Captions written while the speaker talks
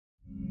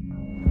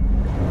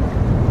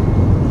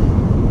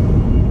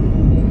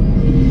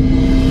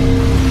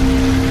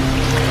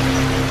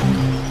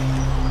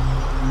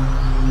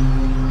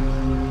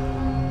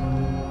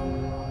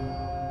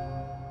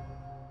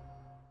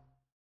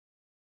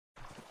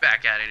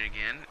Back at it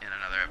again in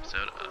another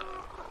episode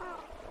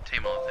of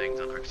Tame All Things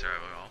on Ark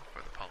Survival for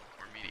the Public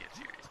War Media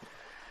series.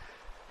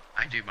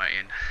 I do my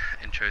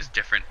intros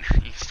different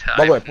each time,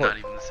 By the way, not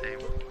even the same.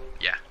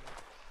 Yeah.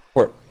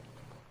 Port.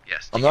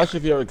 Yes. I'm not sure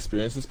if you ever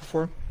experienced this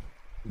before,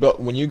 but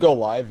when you go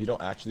live, you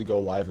don't actually go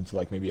live until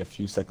like maybe a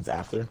few seconds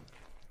after.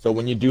 So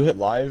when you do hit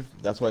live,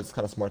 that's why it's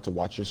kind of smart to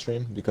watch your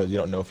stream because you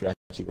don't know if you're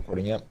actually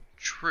recording yet.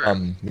 True.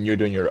 When you're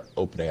doing your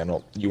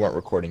opening, you weren't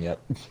recording yet.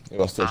 It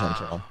was still trying to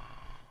turn on.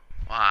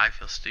 Wow, I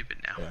feel stupid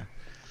now. Yeah.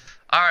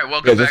 Alright,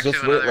 welcome back just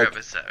to wait, another like,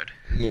 episode.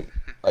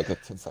 Like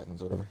 10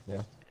 seconds or whatever,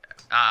 yeah.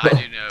 I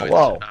do know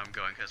Hello. I'm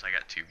going because I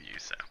got 2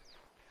 views,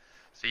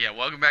 so yeah,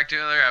 welcome back to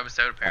another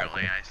episode.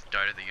 Apparently, I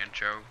started the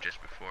intro just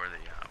before the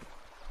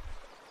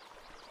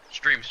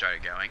stream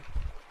started going.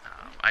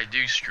 I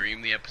do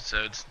stream the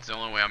episodes. It's the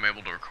only way I'm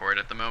able to record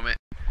at the moment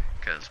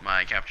because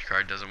my capture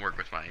card doesn't work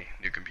with my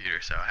new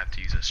computer, so I have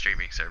to use a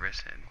streaming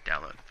service and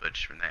download the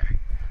footage from there.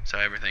 So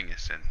everything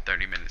is in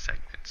 30-minute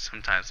segments.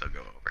 Sometimes they'll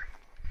go over.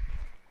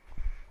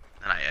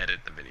 And I edit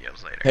the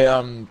videos later. Hey,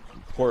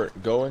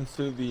 Port, go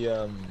into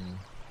the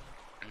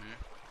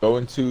go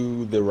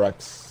into the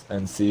Rex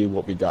and see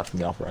what we got from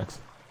the Alpha Rex.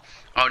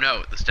 Oh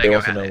no, the They Stego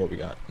also had know it. what we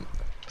got.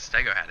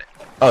 Stego had it.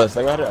 Oh,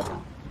 the Stego had it? Okay.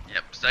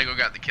 Yep, Stego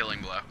got the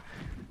killing blow.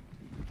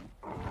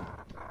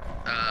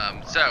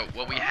 So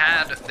what we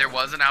had, there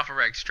was an Alpha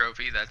Rex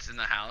trophy that's in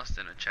the house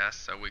in a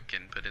chest, so we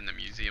can put in the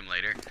museum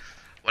later.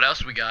 What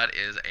else we got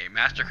is a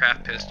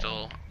Mastercraft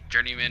pistol,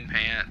 Journeyman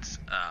pants,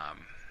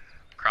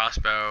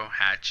 crossbow,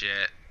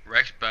 hatchet,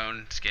 Rex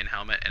bone skin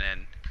helmet, and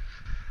then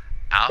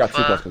Alpha. Got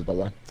 2 crossbows, by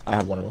the way. I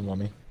have one of them on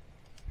me.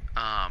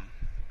 Alpha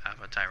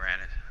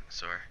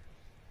Tyrannosaur.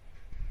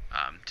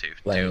 Two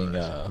of Playing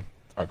those.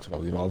 Ark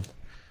Survival Evolved.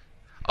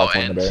 Oh, Alpha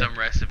and Bear. some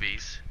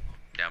recipes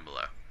down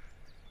below.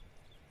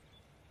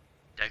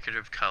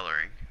 Decorative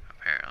coloring,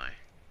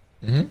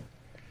 apparently.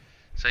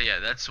 So yeah,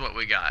 that's what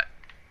we got.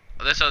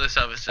 This other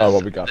stuff is just,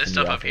 what we got this from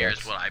stuff the up here Alpha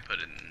is what I put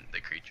in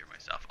the creature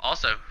myself.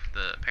 Also,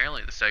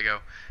 apparently the Stego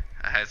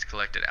has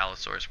collected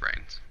Allosaurus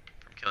brains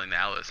from killing the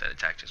Allos that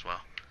attacked as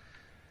well.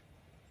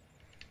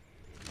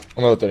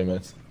 Another 30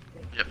 minutes.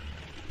 Yep.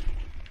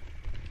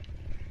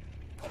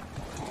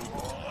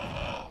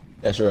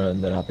 Yeah, sure,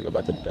 and then I have to go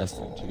back to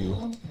Destiny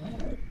to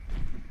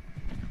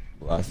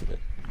last of it.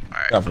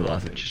 Alright, Not for well,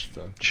 last of it. just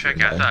So,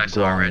 check. I thought I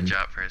saw a red grind.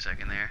 drop for a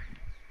second there.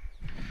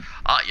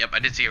 Oh, yep, I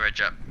did see a red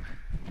drop.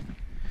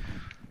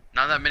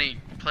 Not that many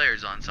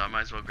players on, so I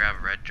might as well grab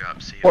a red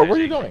drop. See if Where there's are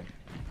you anything. going?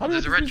 How did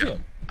There's a you red get to the drop.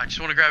 museum? I just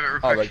want to grab it real Oh,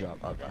 quick. red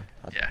drop. Okay.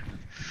 Yeah.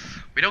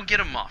 We don't get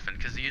them often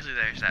because usually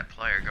there's that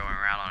player going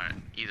around on it.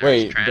 Either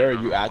Wait, it's Trent Barry,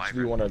 or you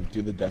actually Viper. want to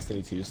do the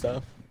Destiny 2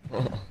 stuff?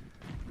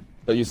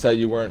 But you said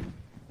you weren't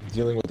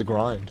dealing with the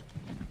grind.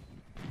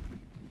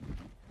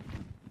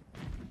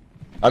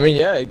 I mean,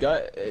 yeah, it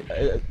got.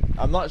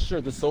 I'm not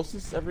sure. Does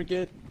Solstice ever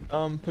get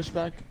pushed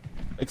back?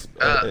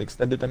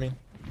 Extended, I mean.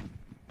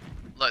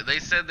 Look, they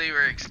said they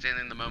were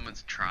extending the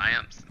Moments of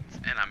Triumphs,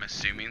 and I'm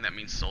assuming that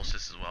means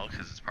Solstice as well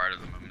because it's part of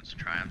the Moments of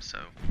Triumph. So,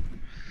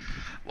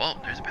 well,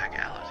 there's a pack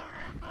of Allos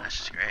here. That's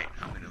just great.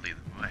 I'm gonna lead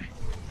them away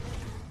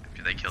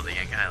after they kill the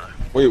Yank Allo.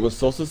 Wait, was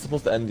Solstice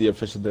supposed to end the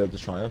official day of the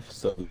Triumph?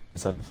 So,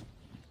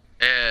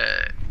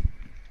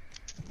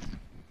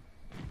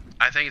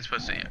 I think it's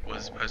supposed to end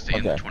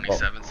the Okay,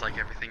 27th, like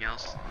everything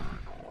else.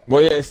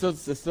 well, yeah, it still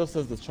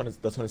says the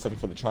 27th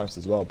for the Triumphs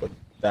as well, but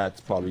that's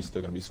probably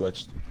still gonna be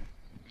switched.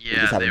 We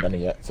Yeah, just they, haven't done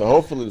it yet. So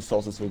hopefully the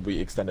Solstice will be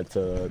extended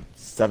to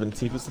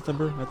 17th of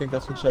September. I think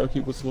that's when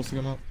Shadowkeep was supposed to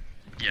come out.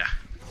 yeah.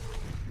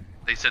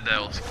 They said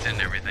they'll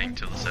extend everything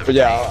till the 17th. But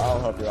yeah, I'll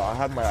help you out.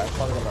 I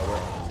finally got my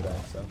rare armor today,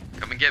 so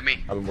Come and get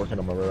me. I've been working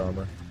on my rare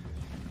armor.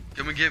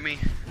 Come and get me.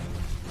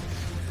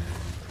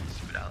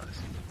 Stupid Allos.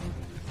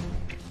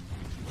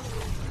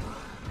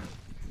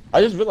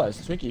 I just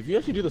realized, Twinkie, if you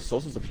actually do the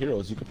Solstice of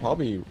Heroes, you could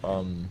probably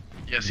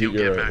Yes, do he'll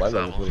get your max light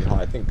level level. really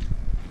high. I think.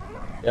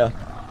 Yeah.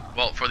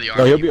 Well, for the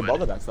army, No, he'll he be would. above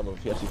the max level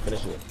if you actually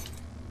finish it.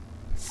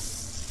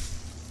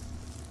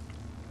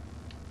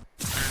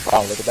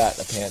 Wow, look at that,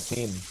 a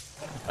canteen.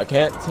 A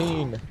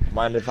canteen.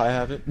 Mind if I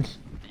have it?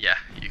 Yeah,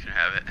 you can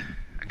have it.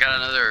 I got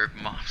another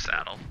moth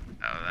saddle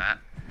out of that.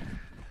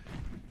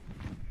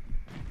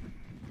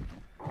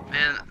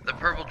 Man, the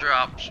purple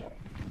drops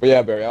But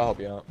yeah, Barry, I'll help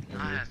you out.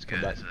 not as Come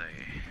good back. as they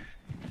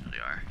usually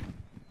are.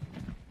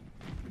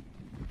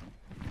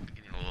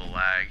 Getting a little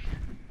lag.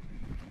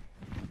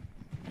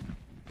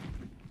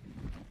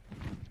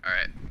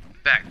 Alright,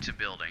 back to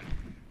building.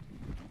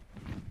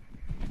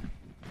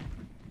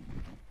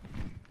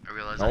 I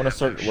realize I want to have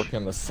start no working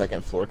on the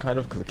second floor, kind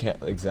of, because I can't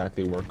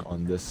exactly work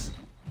on this.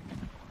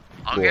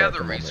 I'll floor at gather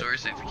the moment.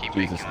 resources to keep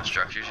Jesus. making the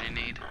structures you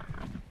need.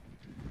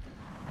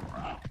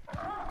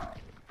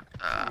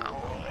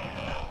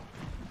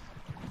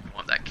 You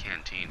want that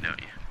canteen, don't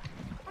you?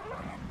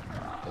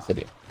 Yes, I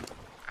do.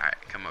 Alright,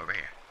 come over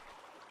here.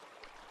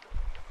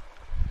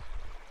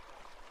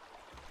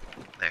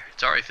 There,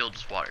 it's already filled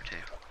with water too.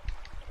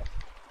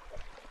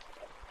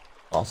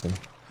 Awesome.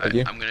 Thank Alright,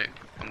 you.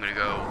 I'm gonna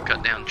go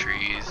cut down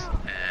trees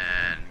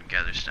and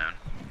gather stone.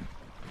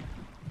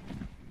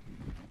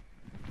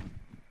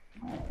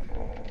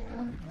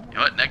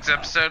 next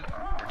episode,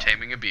 we're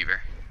taming a beaver.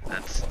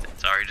 It's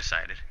already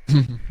decided.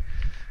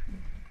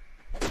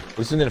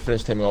 We still need to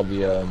finish taming all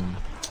the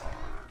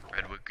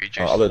Redwood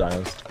creatures. other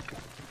dinos.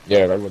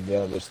 Yeah, Redwood.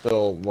 Yeah, there's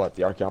still what,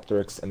 the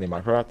Archaeopteryx and the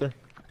Microraptor,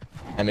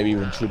 and maybe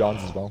even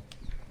Troodons as well.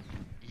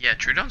 Yeah,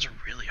 Troodons are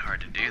really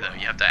hard to do though.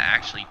 You have to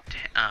actually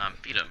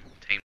feed them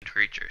tamed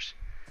creatures.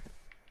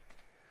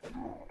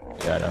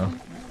 Yeah, I know.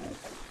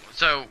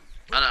 So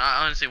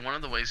honestly, one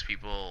of the ways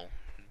people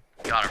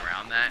got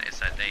around that is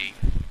that they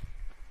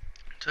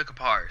took a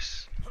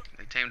parse,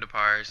 they tamed a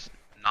parse,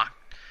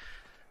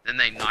 then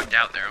they knocked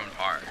out their own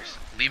parse,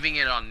 leaving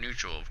it on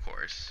neutral, of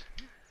course,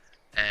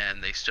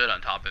 and they stood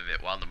on top of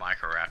it while the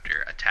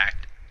Microraptor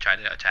tried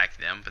to attack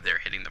them, but they're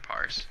hitting the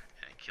parse,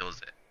 and it kills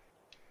it,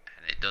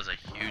 and it does a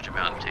huge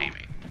amount of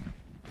taming.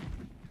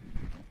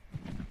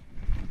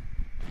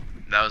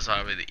 That was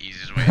probably the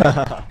easiest way.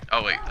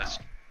 Oh wait, that's.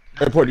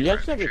 Hey, Poor, do you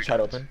actually have your chat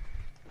open?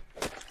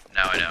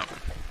 No, I don't.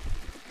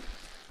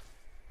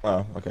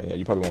 Oh, okay. Yeah,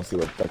 you probably won't see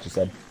what that just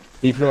said.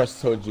 He pretty much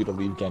told you to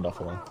leave Gandalf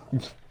alone.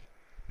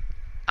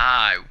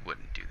 I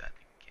wouldn't do that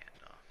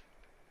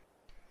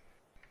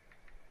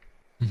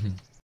to Gandalf.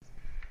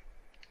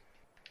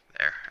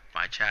 There,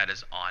 my chat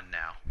is on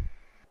now.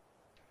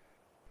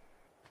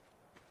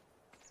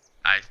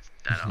 I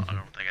don't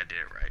think I did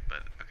it right,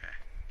 but okay.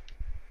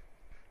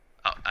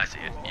 Oh, I see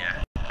it.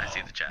 Yeah, I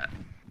see the chat.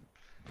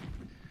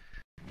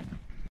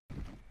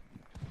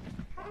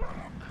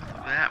 Look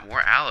at that,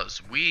 more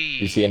aloes.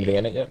 You see anything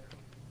in it yet?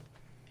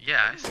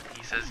 Yeah,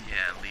 he says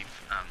yeah. Leave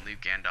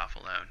Gandalf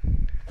alone.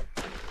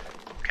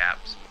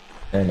 Caps.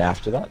 And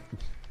after that?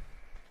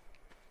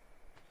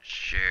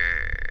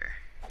 Sure.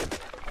 That's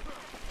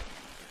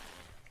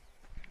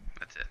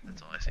it.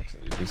 That's all I see.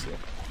 You see it.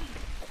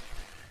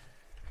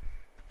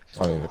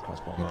 I need to press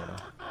one more.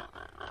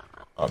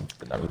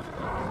 But not really.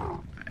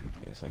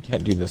 Okay, so I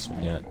can't do this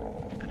one yet.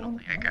 I don't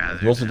think I got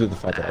it. Mostly due to the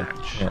fact that I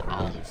can't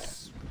really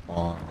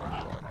spawn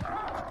one.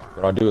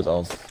 What I'll do is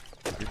I'll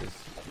do this.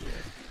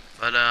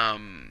 But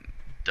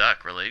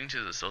Duck, relating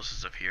to the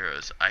Solstice of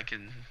Heroes, I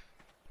can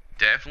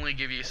definitely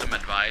give you some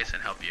advice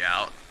and help you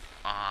out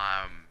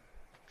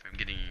from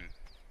getting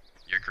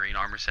your green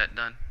armor set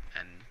done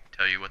and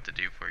tell you what to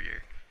do for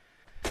your.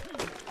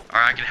 Or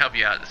I can help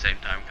you out at the same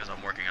time because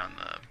I'm working on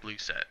the blue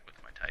set with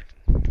my Titan.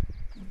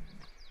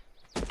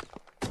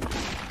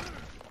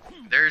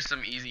 There's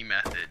some easy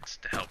methods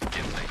to help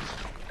get things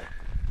done.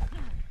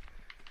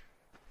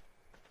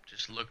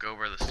 Just look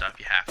over the stuff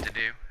you have to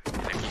do,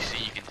 and if you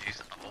see you can do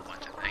a whole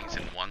bunch of things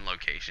in one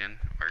location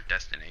or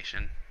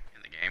destination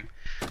in the game,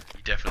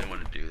 you definitely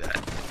want to do that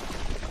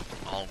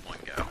all in one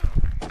go,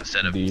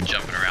 instead of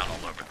jumping around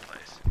all over the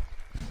place.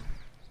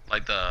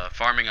 Like the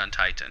farming on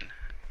Titan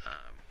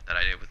that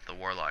I did with the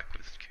Warlock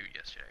with Coot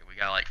yesterday. We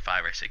got like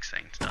 5 or 6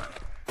 things done.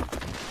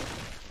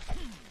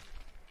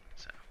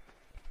 So,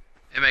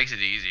 it makes it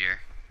easier.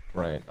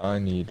 Right, I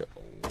need a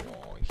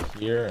wall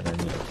here, and I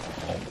need a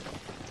wall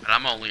And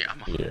I'm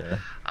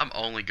here. I'm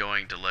only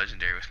going to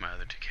Legendary with my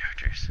other 2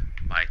 characters.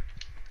 I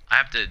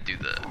have to do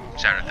the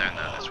Shatterthorn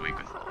though this week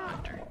with the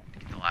Hunter,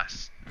 the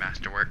last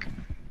masterwork.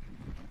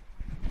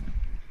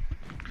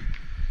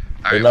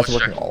 Are you not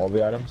working all of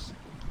the items?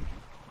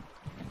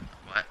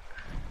 What?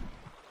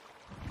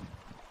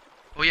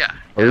 Oh yeah.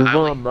 Are you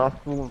gonna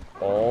master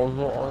all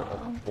the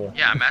items?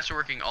 Yeah, I'm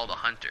masterworking all the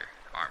Hunter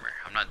armor.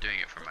 I'm not doing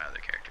it for my other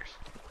characters.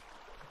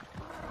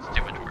 It's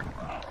too much work.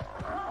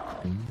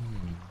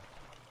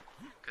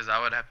 Because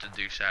I would have to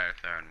do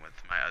Shatterthorn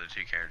with my other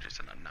 2 characters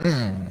that I'm not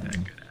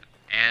that good at.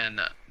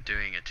 And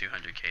doing a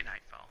 200k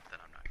Nightfall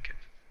that I'm not good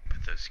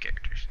with those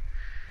characters.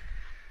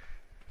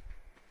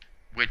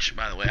 Which,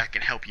 by the way, I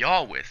can help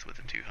y'all with a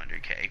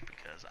 200k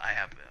because I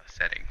have a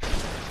setting so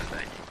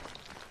that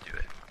you do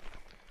it.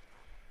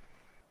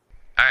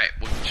 Alright,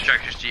 what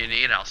structures do you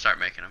need? I'll start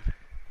making them.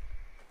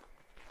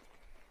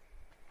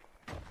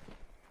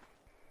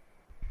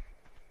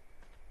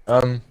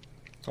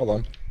 Hold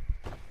on.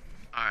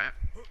 Alright.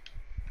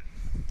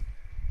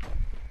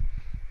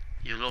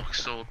 You look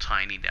so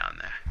tiny down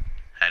there.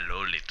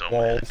 Hello, little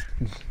man.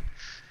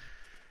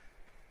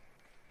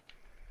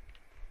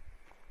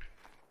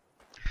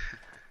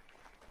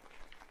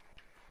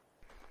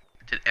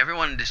 Did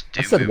everyone just do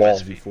I said movement walls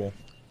speed? before.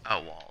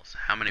 Oh, walls.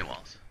 How many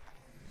walls?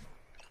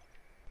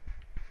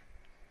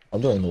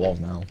 I'm doing the walls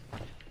now.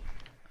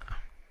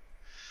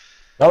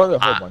 Not really a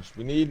whole bunch.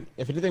 We need,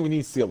 if anything, we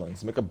need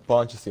ceilings. Make a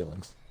bunch of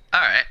ceilings.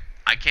 Alright.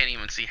 I can't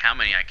even see how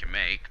many I can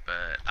make,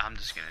 but I'm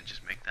just gonna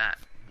make that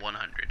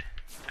 100.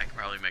 I can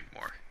probably make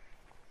more.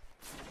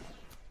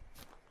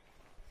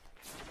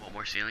 Want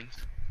more ceilings?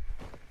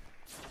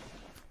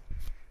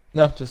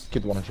 No, just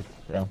keep the 100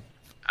 for now.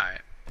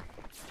 Alright.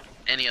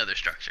 Any other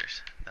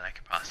structures that I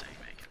could possibly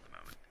make at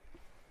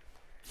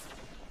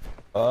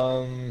the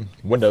moment?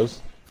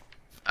 Windows.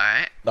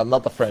 Alright.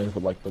 Not the frames,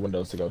 but like the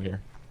windows to go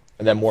here.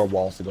 And then more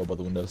walls to go above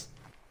the windows.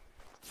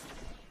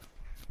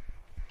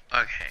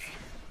 Okay.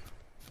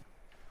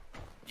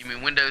 You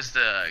mean windows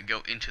to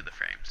go into the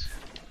frames?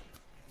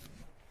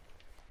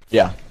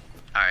 Yeah.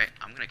 Alright,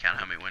 I'm gonna count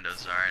how many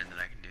windows there are and then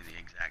I can do the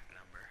exact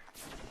number.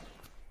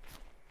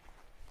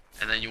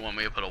 And then you want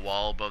me to put a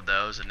wall above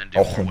those and then do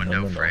Oh, more no,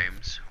 window no, no.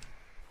 frames.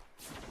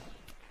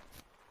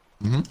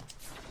 Mm-hmm.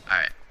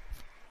 Alright.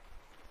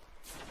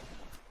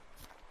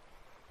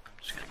 I'm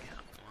just gonna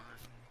count 1,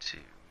 2,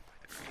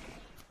 3,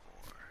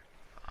 4,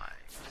 5,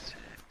 6,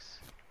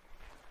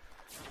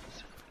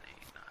 7, 8,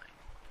 9,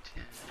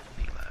 10,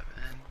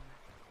 11,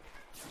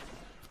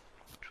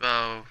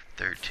 12,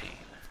 13,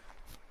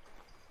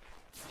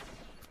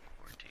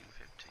 14,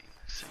 15,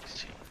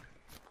 16,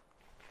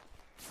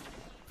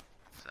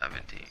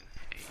 17,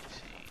 18,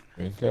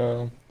 There we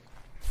go.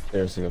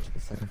 There's to go to the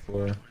second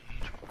floor. 20, 22,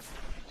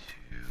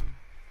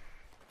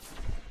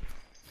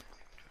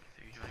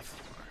 23,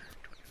 24,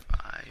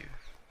 25,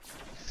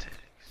 26.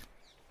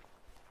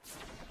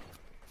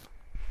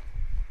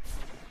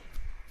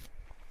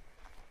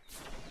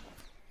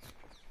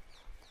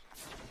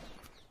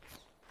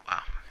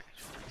 Wow, okay,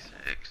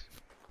 26,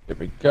 There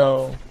we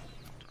go.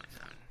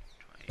 27,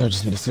 I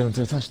just need a ceiling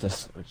to attach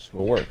this, which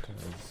will work.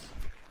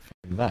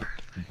 That.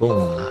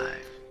 Boom.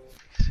 25,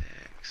 6.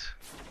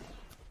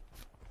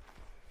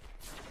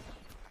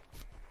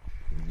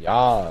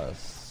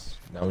 Yes.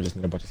 Now we just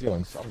need a bunch of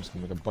ceilings. So I'm just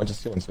gonna make a bunch of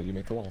ceilings so you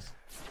make the walls.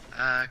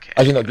 Okay.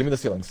 Actually, no, give me the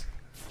ceilings.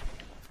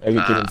 Give me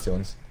the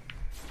ceilings.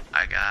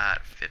 I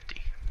got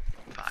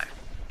 55.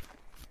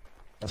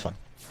 That's fine.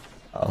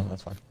 Oh,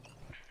 that's fine.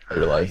 I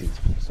realize these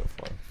are so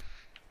far.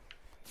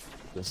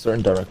 There's a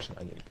certain direction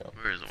I need to go.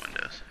 Where's the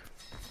windows?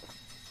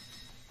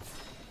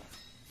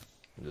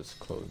 Just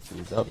close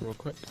these up real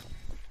quick.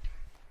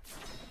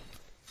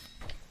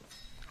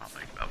 I'll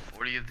make about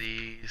 40 of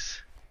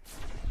these.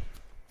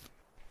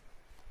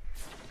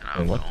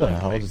 And what the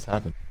hell just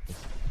happened?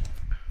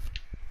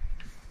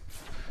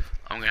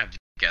 I'm gonna have to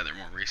gather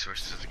more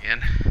resources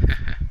again.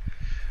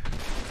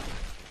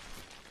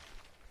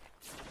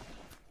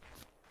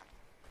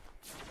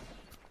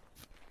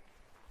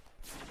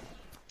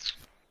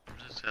 I'm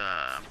just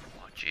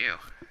watch you.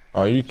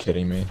 Are you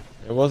kidding me?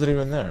 It wasn't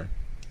even there.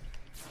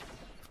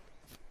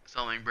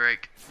 Something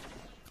break.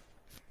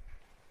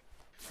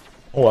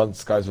 Oh well, the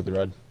skies with the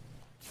red.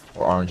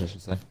 Or orange, I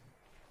should say.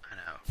 I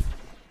know.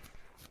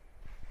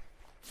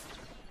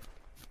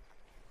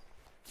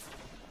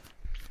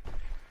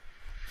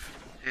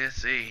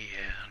 It's the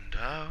end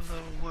of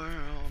the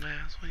world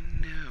as we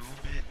knew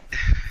it.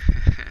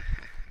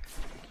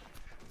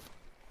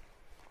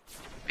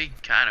 Be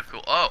kind of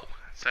cool. Oh,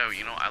 so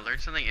you know, I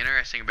learned something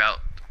interesting about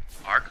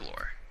Arc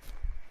lore.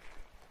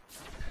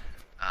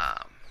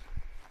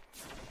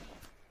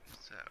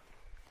 So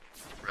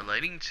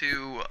relating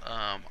to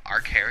our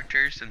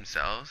characters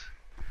themselves,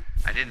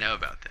 I didn't know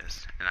about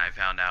this, and I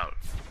found out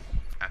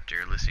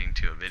after listening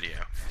to a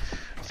video.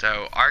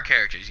 So our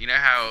characters, you know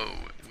how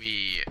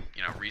we,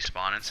 you know,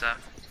 respawn and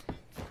stuff?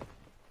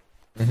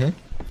 Mm-hmm.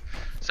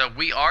 So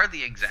we are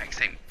the exact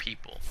same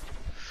people.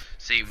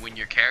 See, when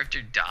your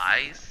character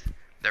dies,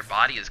 their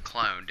body is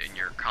cloned and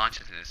your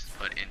consciousness is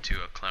put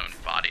into a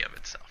cloned body of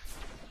itself.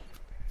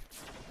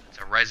 It's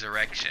a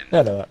resurrection Yeah,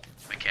 I know that.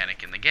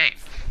 mechanic in the game.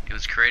 It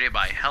was created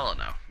by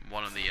Helena,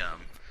 one of the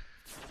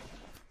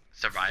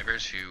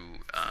survivors who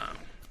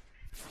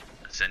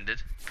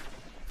ascended.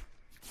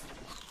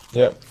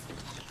 Yep.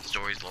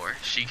 Story's lore.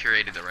 She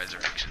created the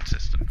resurrection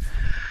system,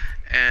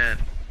 and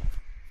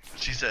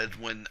she said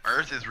when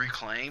Earth is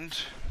reclaimed,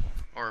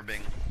 or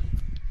being,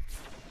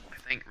 I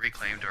think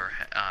reclaimed or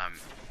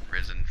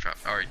risen from,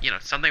 or you know,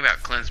 something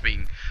about cleansed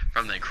being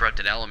from the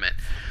corrupted element,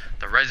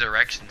 the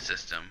resurrection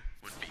system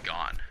would be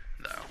gone,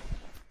 though.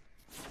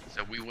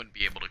 So we wouldn't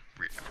be able to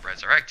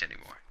resurrect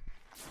anymore.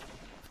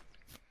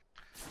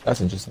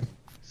 That's interesting.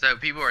 So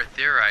people are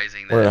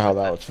theorizing that. Wonder how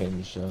that'll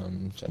change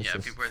Genesis.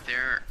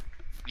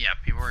 Yeah,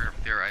 people are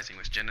theorizing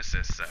with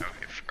Genesis. So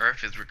if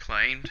Earth is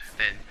reclaimed,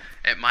 then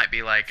it might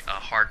be like a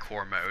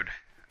hardcore mode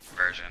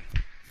version,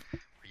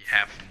 where you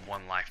have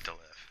one life to live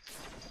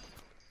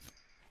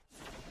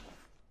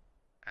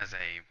as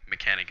a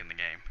mechanic in the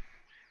game.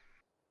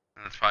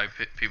 And that's why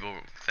people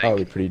think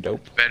Probably pretty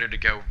dope. it's better to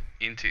go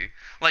into,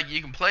 like,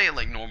 you can play it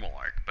like normal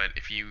Ark, but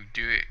if you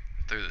do it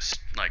through this,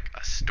 like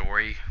a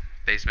story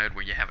based mode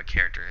where you have a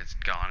character that's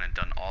gone and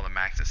done all the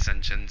max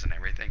ascensions and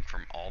everything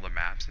from all the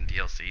maps and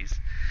DLCs,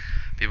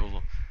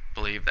 people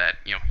believe that,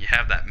 you know, you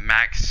have that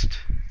maxed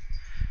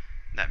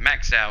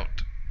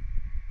out,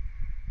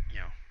 you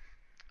know,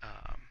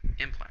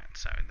 implant.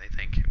 So they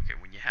think, okay,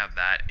 when you have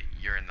that,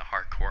 you're in the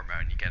hardcore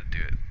mode and you gotta do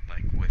it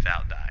like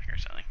without dying or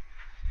something.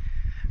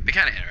 Be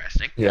kind of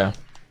interesting. Yeah.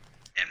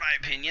 In my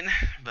opinion,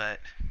 but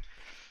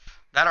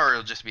that or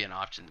it'll just be an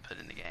option to put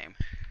in the game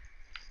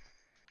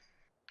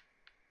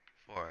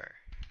for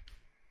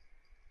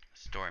a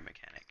story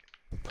mechanic.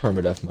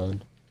 Permadeath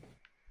mode.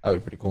 That would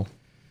be pretty cool.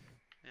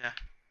 Yeah.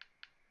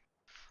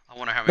 I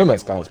wonder how many No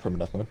Man's people Sky was would.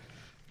 permadeath mode.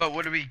 But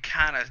would it be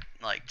kind of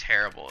like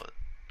terrible?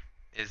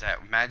 Is that,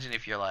 imagine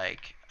if you're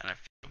like an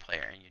official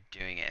player and you're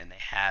doing it and they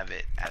have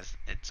it as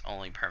its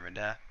only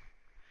permadeath,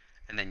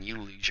 and then you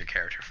lose your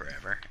character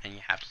forever and you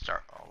have to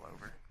start all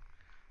over.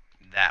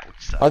 That would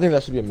suck. I think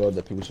that should be a mode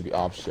that people should be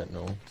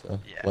optional to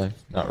Yeah. play,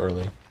 not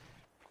early.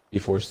 Be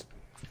forced.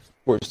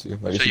 course, you.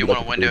 Like, So it should you be want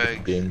like a window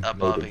different game,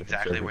 above different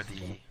exactly where servers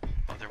as well.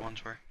 the other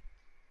ones were?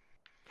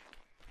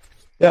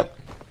 Yep.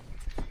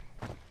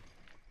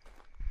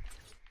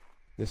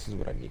 This is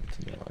what I needed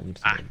to know. I need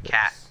to know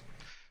Cat. this.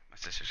 My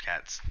sister's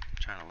cat's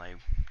trying to lay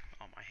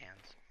on my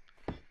hands.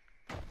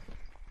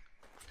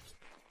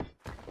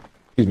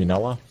 Excuse me,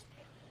 Nala.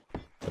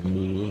 I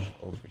move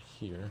over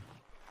here.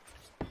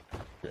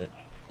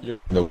 You're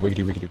in the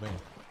wiggity wiggity way.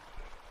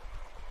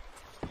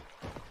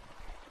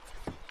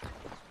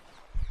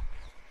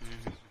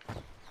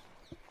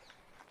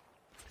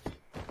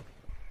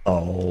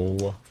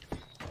 Oh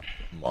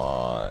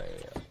my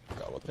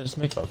god, what did I just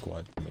make? Oh,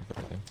 quad. Make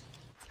that thing.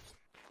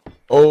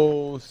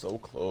 Oh, so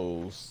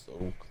close,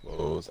 so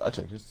close.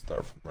 Actually, I could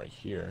start from right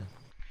here.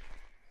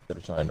 Instead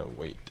of trying to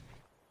wait.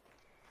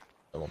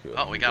 I won't be able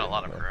to Oh, we move got it a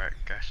lot of anymore.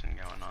 progression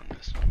going on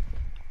this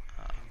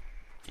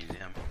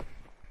museum.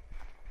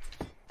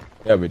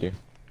 Yeah, we do.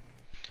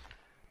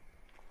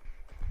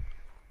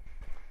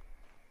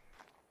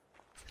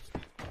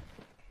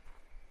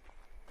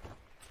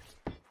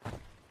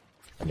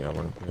 I knew I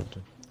wouldn't be able to.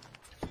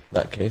 In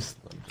that case,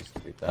 let me just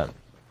delete that.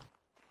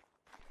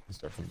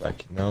 Start from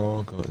back.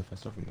 No, go. If I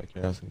start from back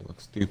here, that's gonna look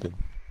stupid.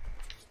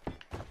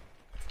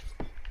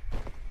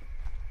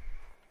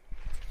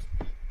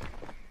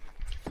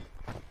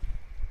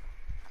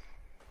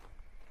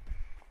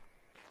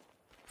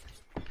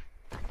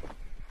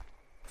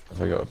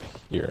 If I go up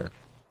here.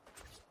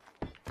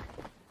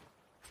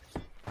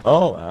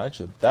 Oh,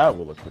 actually, that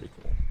will look pretty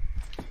cool.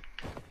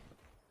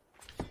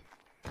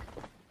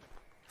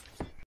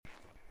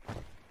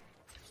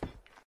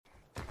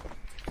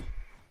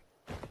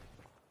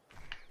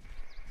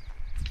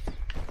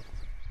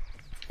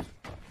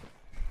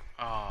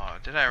 Oh,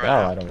 did I run Now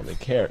out? I don't really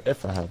care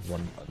if I have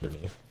one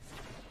underneath.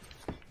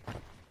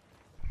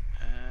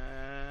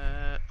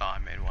 Oh, I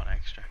made one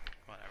extra.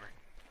 Whatever.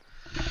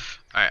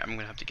 Alright, I'm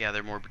gonna have to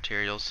gather more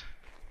materials.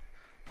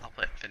 I'll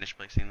finish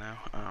placing though,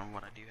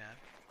 what I do have.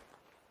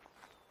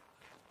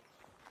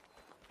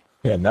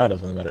 Yeah, now it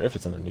doesn't matter if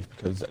it's underneath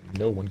because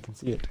no one can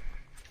see it.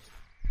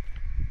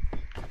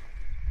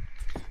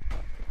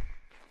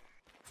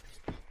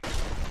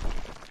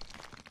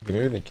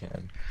 Maybe they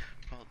can.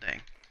 Well,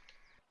 dang.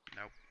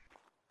 Nope.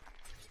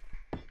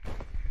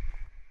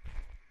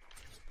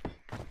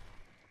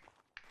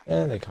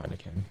 And they kinda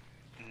can.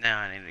 Now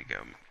I need to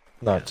go.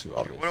 Not too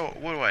obvious. What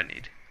do I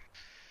need?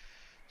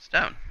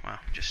 Stone. Wow,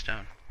 just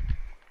stone.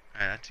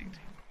 Alright, that's easy.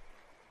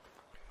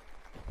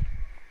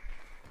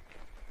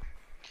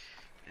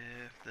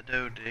 If the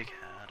Dodig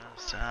had a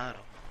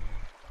saddle.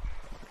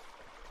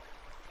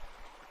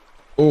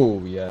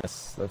 Oh,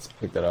 yes. Let's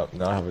pick that up.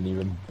 Now I have an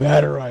even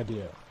better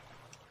idea.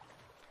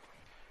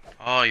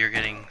 Oh, you're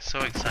getting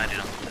so excited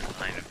on the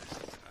design of this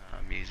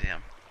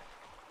museum.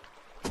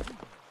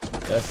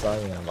 Yes, I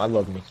am. I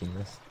love making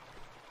this.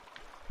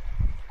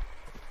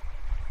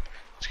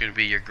 It's gonna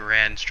be your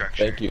grand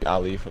structure. Thank you,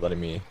 Ali, for letting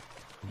me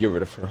get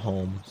rid of her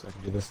home so I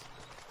can do this.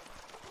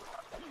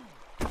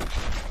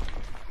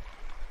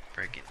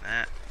 Breaking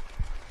that.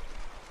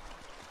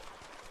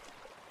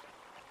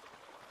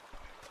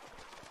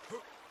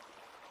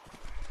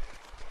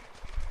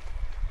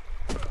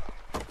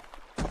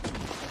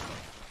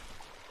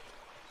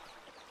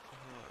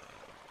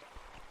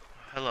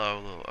 Hello,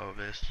 little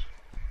Ovis.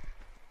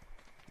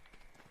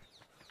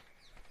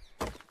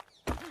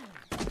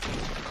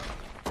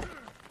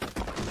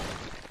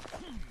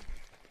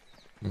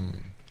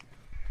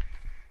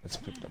 Let's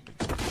pick it up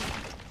again.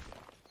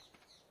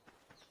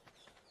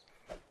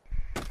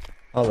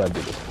 How did I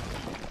do this?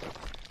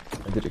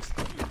 I did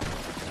explain.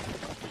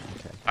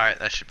 Okay. Alright,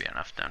 that should be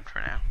enough done for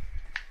now.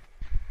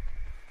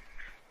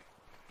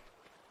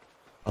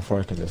 How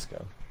far can this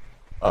go?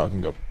 Oh, I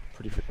can go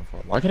pretty freaking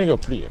far. Why can I go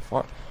pretty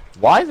far?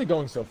 Why is it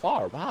going so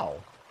far? Wow.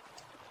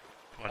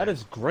 That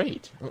is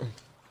great.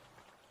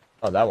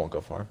 Oh, that won't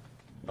go far.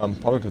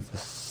 Probably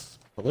because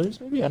the pillars,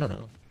 maybe? I don't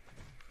know.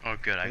 Oh,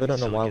 good. I don't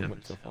know why we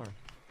went so far.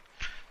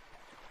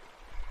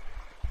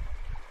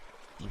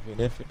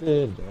 Even if it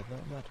did, it does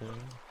not matter.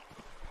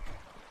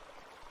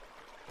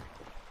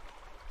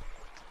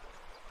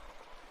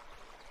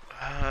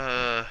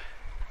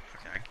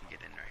 Okay, I can get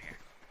in right here.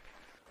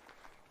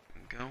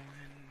 I'm going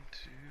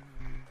to...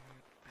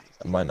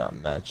 That might not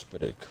match,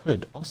 but it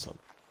could also.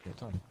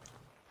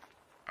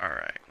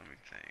 Alright, let me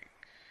think.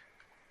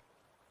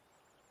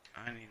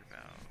 I need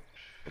about...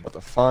 we're about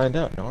to find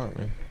out now, aren't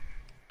we?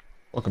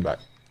 Welcome back.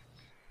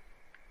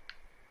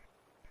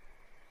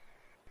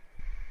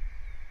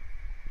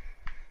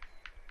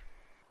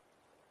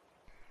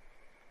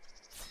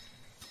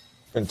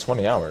 It's been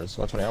 20 hours.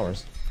 What 20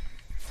 hours?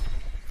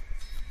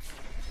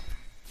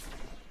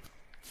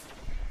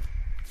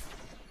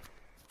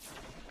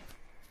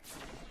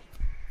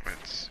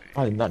 Let's see.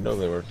 I did not know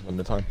they were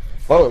limited time.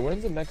 By the way,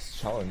 when's the next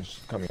challenge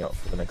coming out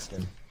for the next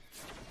skin?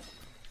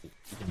 You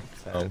can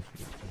tell.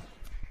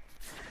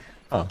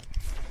 Oh.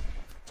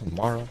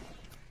 Tomorrow.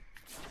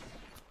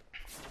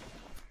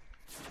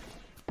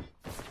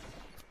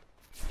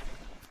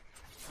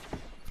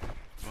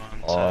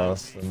 One,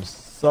 Awesome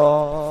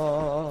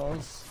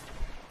sauce.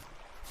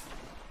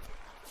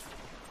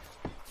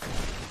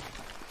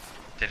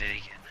 Did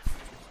it again.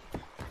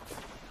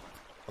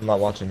 I'm not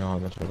watching how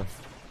much of it.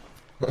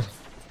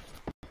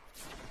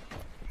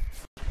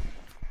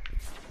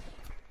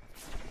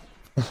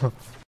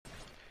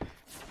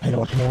 I know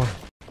what more.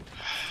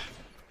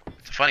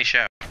 It's a funny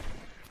show.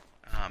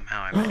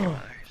 How I Met Your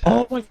Mother. So.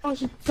 Oh my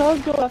gosh, it does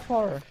go that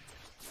far.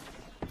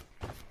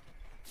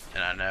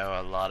 And I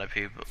know a lot of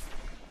people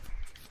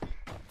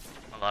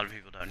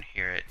don't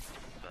hear it,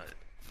 but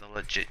the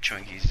legit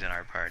Twinkies in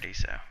our party,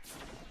 so.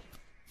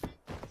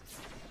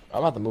 I'm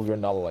about to move your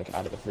novel like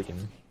out of the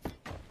freaking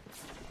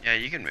Yeah,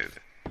 you can move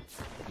it.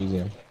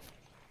 museum.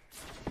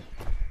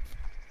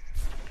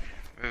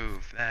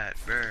 Move that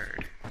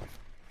bird.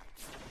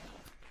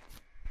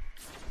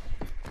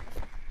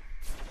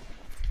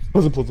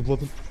 Pleasant.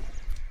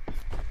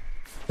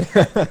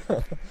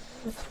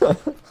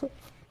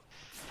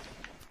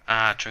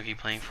 Twinkie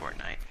playing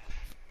Fortnite.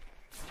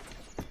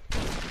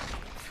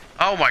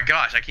 Oh my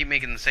gosh, I keep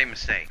making the same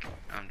mistake.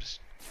 I'm just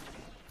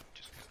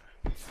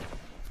gonna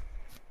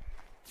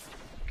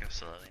go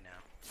slowly now.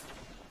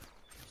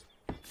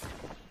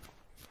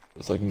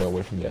 There's like no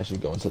way for me to actually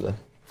go into the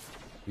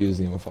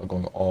museum without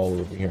going all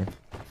over here.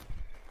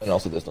 And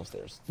also there's no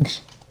stairs. I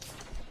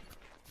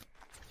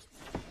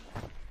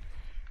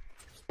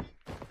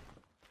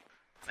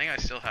think I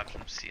still have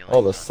some ceilings.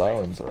 Oh, the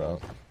sirens are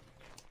out.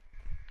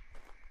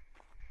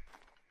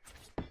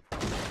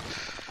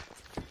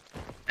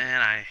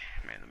 And I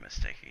made the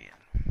mistake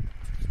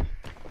again.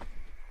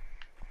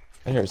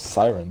 I hear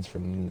sirens for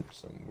some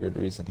weird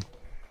reason.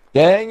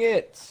 Dang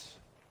it!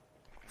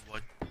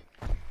 What?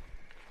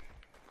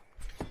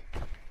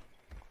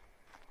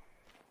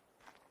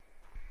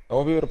 I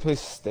won't be able to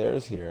place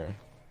stairs here.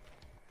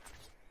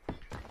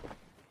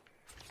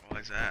 Why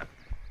is that?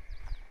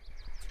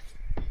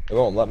 It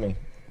won't let me.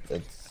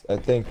 It's, I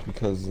think,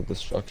 because of the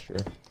structure.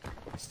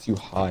 It's too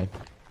high.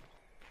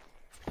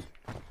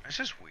 That's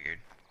just weird.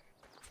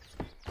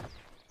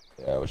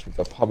 Yeah, which means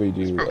I'll probably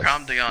do. This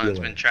Procomtagon has been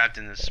ceiling. trapped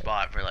in this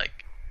spot for like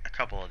a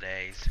couple of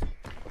days.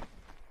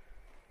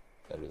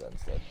 I'll do that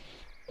instead.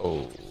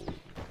 Oh,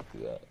 do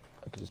that.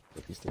 I could just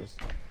put these stairs.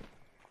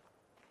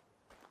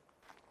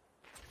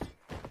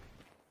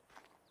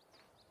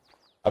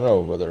 I don't know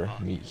whether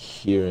me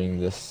hearing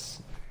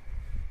this.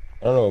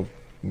 I don't know if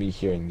me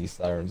hearing these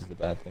sirens is a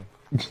bad thing.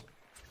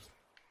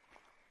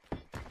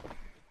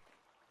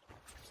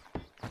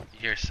 You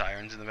hear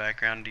sirens in the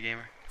background,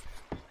 D-Gamer?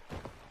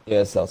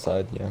 Yeah, it's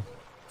outside, yeah.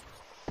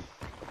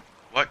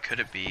 What could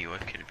it be?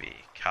 What could it be?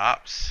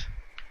 Cops?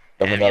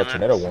 Definitely not a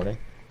tornado Ambulance? warning.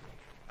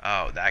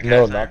 Oh, that guy's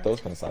No, siren. not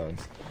those kind of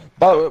sirens.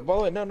 By the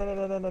way, no,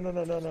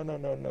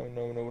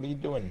 what are you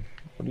doing?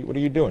 What are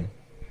you doing?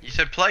 You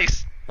said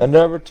place. I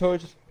never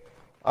told you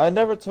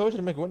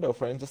to make window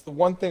frames. That's the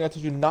one thing I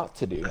told you not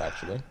to do,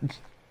 actually.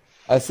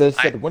 I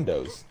said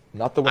windows,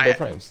 not the window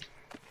frames.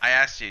 I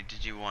asked you,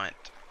 did you want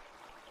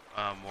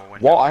more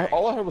window frames?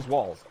 All I heard was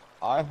walls.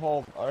 I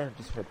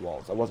just heard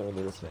walls. I wasn't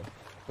really listening.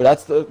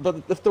 But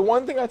if the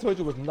one thing I told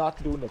you was not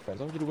to do window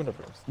frames, I want you to do window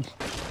frames.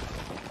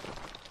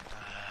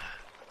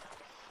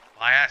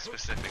 Well, I asked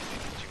specifically,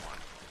 did you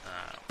want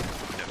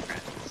window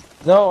frames?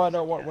 No, I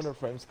don't want window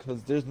frames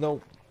because there's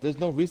no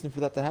reason for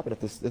that to happen.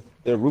 If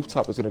the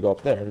rooftop is gonna go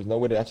up there, there's no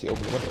way to actually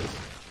open the windows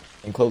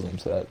and close them.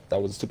 So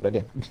that was a stupid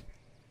idea.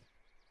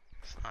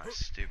 It's not a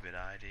stupid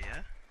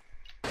idea.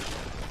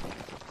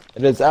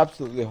 It is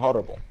absolutely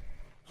horrible.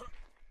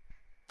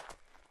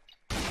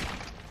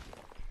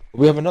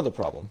 We have another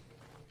problem.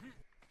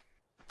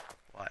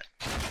 What?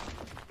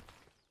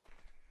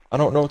 I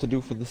don't know what to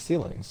do for the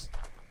ceilings.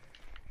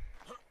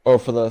 Or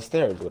for the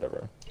stairs,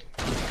 whatever.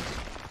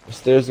 The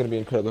stairs is gonna be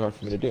incredibly hard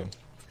for me to do.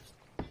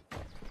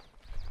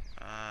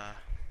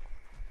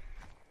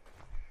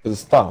 Because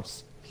it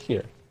stops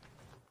here.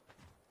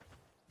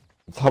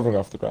 It's hovering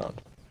off the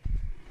ground.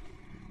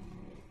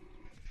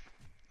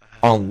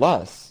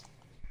 Unless...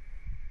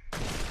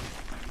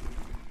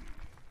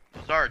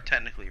 Those are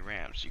technically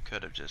ramps. You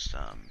could have just,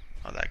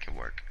 oh, that could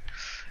work.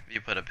 If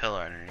you put a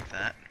pillar underneath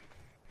that.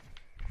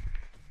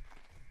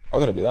 I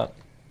was gonna do that.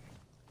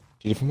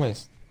 2 different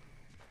ways.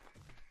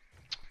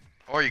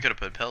 Or you could have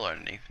put a pillar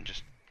underneath and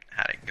just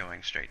had it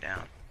going straight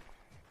down.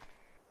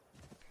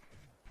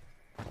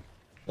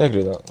 Yeah, I can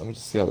do that. Let me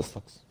just see how this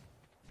looks.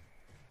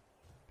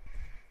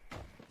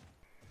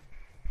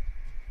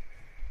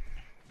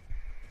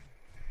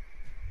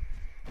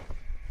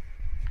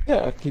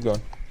 Yeah, keep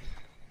going.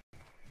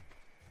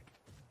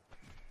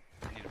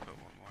 I need to put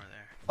one more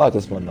there. I like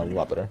this one a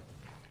lot better.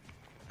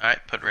 Alright,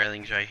 put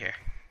railings right here.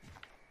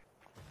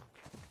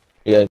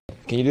 Yeah,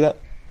 can you do that?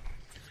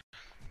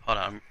 Hold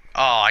on.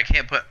 Oh, I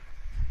can't put...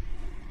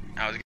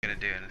 I was gonna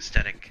do an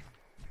aesthetic.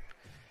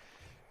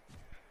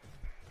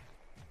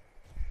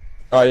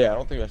 Oh yeah, I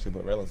don't think we actually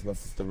put railings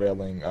unless it's the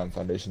railing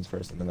foundations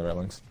first and then the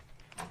railings.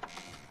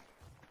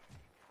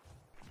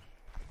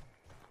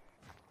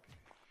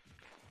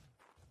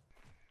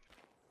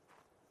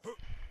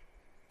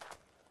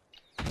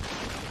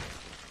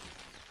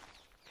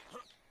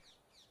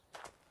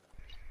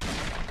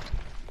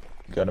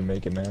 Gotta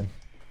make it, man.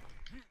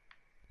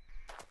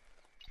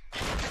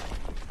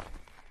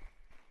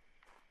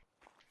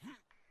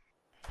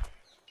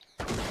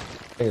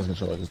 think his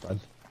controller just died.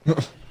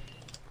 Alright,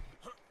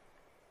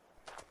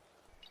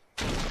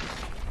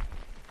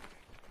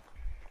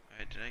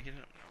 did I get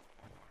it?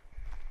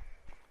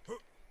 No.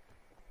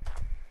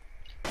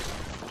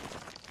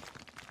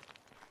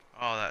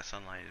 Oh, that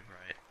sunlight is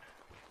bright.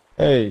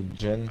 Hey,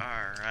 Jen.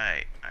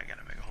 Alright, I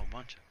gotta make a whole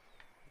bunch of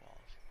walls.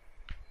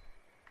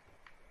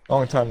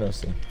 Long time no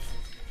see.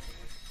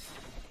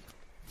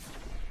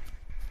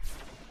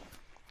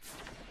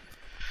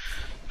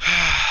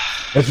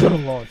 It's been a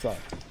long time.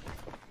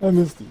 I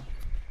missed you.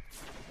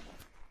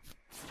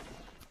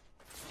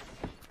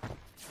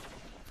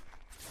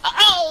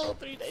 Oh,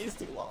 3 days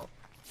too long.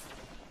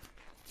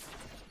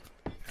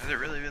 Has it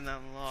really been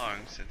that long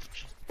since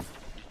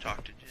you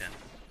talked to Jen?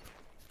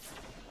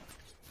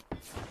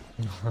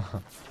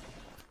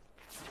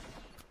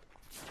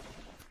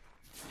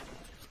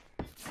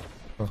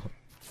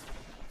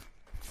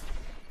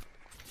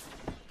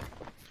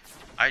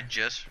 I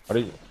just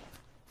realized.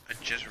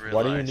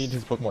 Why do you need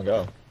his Pokemon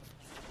Go?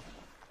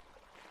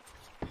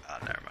 Oh,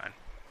 never mind.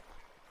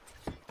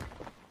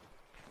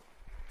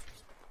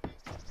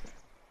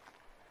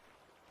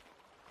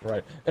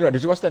 Right. Anyway,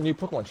 did you watch that new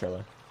Pokemon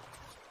trailer?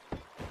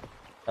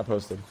 I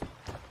posted.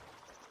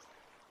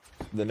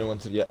 The new one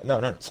to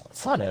no,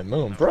 Sun and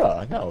Moon,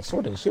 bruh. No,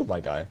 Sword and Shield, my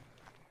guy.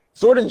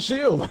 Sword and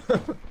Shield.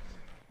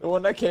 The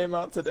one that came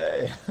out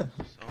today.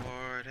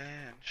 Sword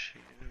and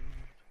Shield.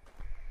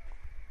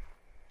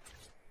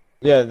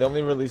 Yeah, they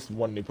only released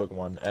one new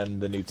Pokemon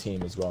and the new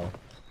team as well.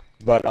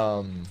 But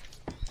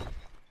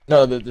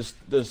no, there's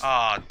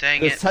Aw,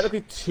 dang there's it.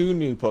 technically 2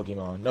 new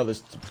Pokemon. No,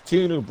 there's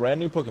 2 brand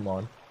new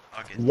Pokemon.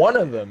 Okay. One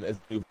of them is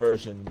a new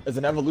version, is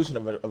an evolution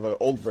of an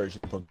old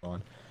version of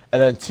Pokemon.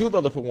 And then 2 of the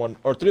other Pokemon,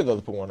 or 3 of the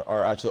other Pokemon,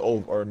 are actually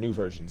old or new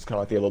versions, kind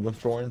of like the Alolan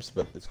forms,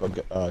 but it's called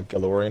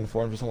Galarian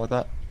forms or something like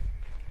that.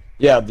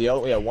 Yeah,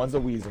 one's a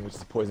Weezing, which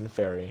is a poison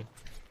fairy.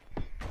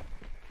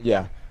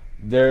 Yeah,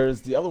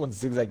 there's the other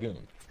one's Zigzagoon.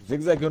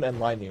 Zigzagoon and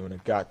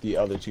Linoone got the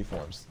other 2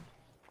 forms.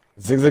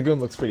 Zigzagoon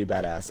looks pretty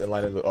badass, and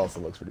Linoone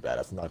also looks pretty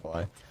badass, I'm not gonna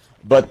lie.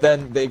 But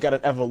then they got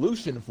an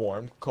evolution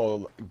form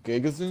called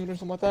Gigazoon or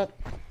something like that,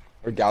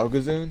 or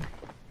Galgazoon.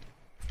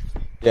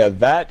 Yeah,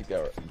 that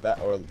or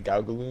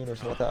Galgaloon or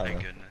something like that. I don't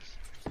know. Goodness.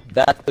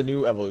 That's the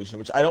new evolution,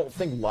 which I don't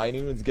think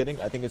Linoone is getting.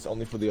 I think it's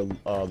only for the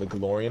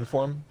Galarian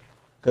form,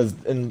 because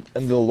in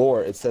the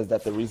lore it says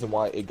that the reason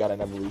why it got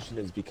an evolution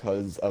is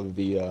because of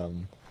the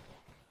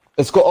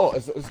it's called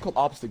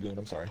Obstagoon.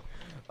 I'm sorry.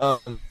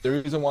 The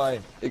reason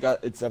why it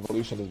got its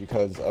evolution is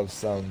because of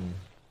some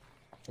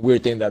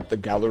weird thing that the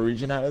Galar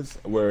region has,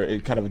 where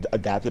it kind of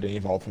adapted and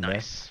evolved from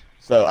there.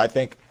 So I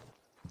think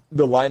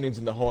the Linings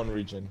in the Hoenn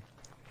region.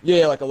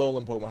 Yeah, like a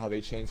Alolan Pokemon, how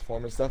they change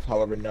form and stuff.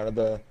 However,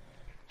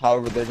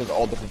 they're just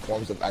all different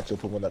forms of actual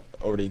Pokemon that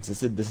already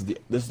existed. This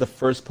is the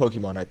first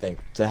Pokemon, I think,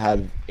 to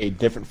have a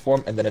different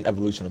form and then an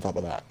evolution on top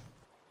of that.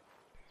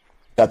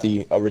 That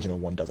the original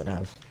one doesn't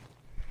have.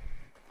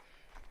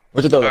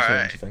 Which I thought was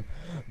really interesting.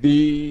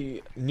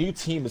 The new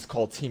team is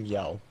called Team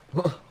Yell.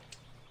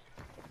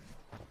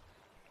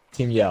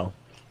 Team Yell.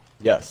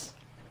 Yes.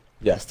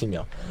 Yes, Team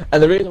Yell.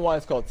 And the reason why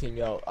it's called Team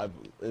Yell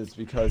is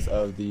because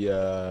of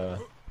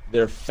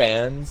their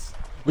fans,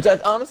 which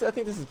honestly I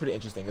think this is pretty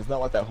interesting. It's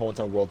not like that whole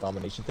entire world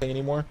domination thing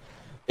anymore.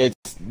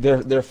 It's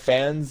they're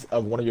fans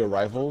of one of your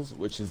rivals,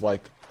 which is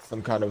like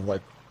some kind of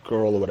like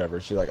girl or whatever.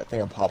 She's like I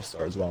think a pop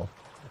star as well,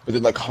 but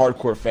they're like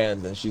hardcore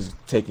fans, and she's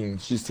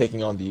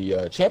taking on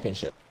the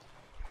championship,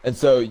 and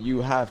so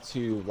you have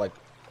to like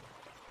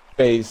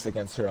face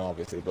against her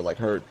obviously, but like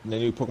the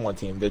new Pokemon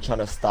team, they're trying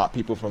to stop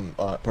people from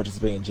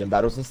participating in gym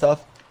battles and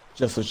stuff,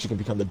 just so she can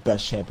become the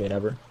best champion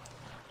ever.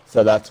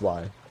 So that's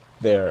why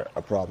they're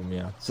a problem,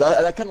 yeah. So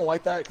I kind of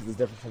like that because it's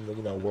different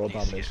from the world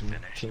domination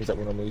teams that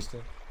we're normally used to.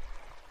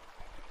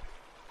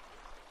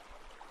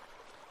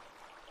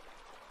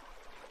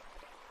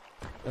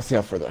 Let's see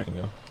how further I can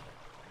go.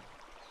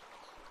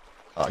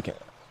 Oh, I can't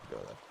go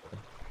that far.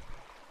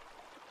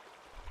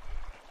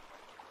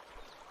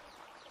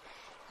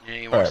 You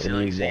need more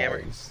ceilings,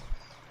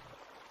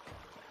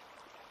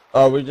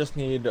 we just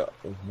need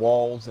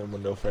walls and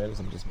window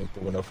frames, and just make the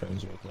window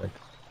frames real quick.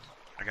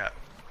 I got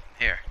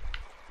here.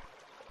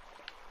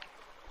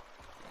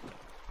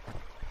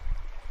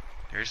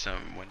 Here's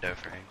some window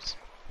frames.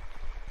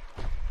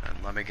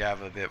 And let me grab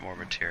a bit more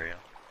material.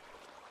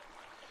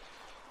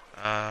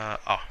 Oh.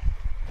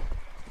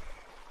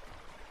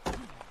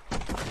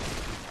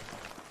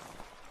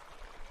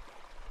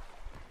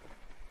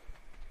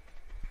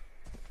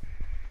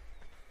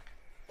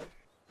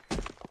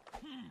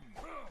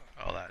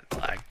 Oh, that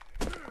lag.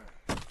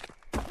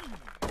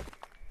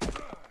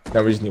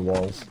 Now we just need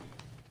walls.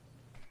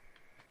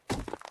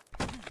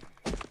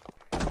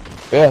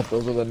 Yeah,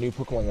 those are the new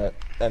Pokemon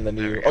and the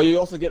new. Oh, you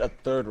also get a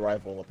third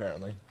rival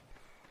apparently.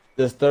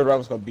 This third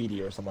rival's called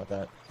Beedee or something like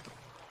that.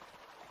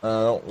 I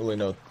don't really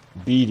know.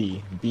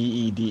 Beedee,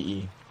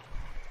 B-E-D-E.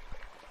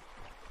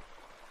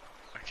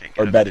 I can't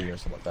get or up Betty there. or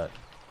something like that.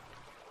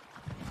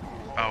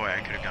 Oh wait,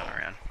 I could have gone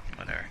around.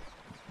 Whatever.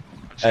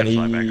 And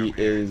he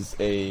is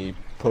a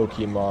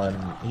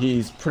Pokemon.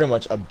 He's pretty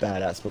much a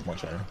badass Pokemon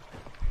trainer.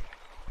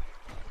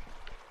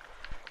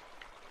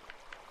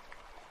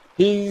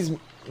 He's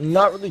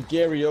not really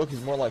Gary Oak,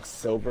 he's more like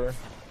Silver.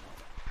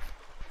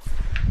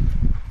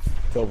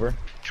 Silver.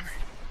 Come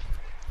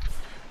here.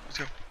 Let's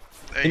go.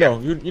 There You go.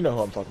 know, you know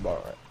who I'm talking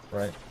about,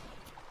 right?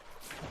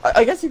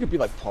 I guess he could be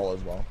like Paul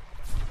as well.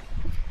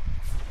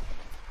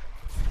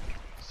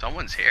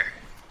 Someone's here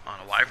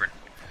on a wyvern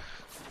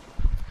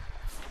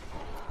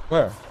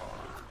Where?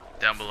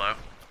 down below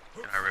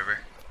in our river.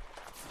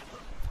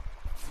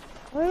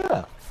 Oh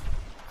yeah.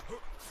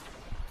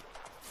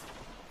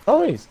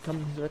 Oh, he's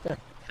coming. He's right there.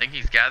 I think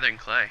he's gathering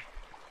clay.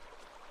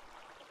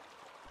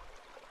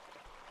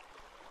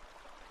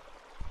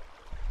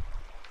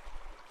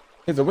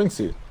 He's a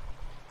wingsuit.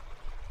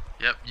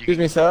 Yep. You Excuse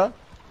me, sir.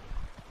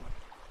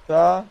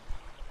 Sir.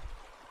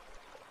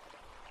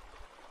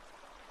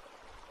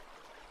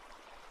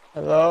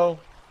 Hello.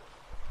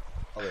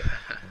 Oh, wait.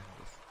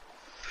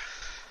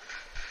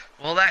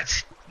 Well,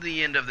 that's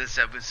the end of this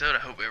episode. I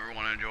hope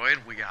everyone enjoyed.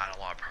 We got a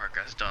lot of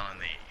progress done in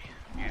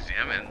the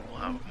museum, and we'll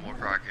have more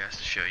progress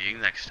to show you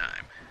next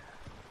time.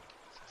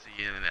 So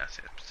see you in the next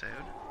episode.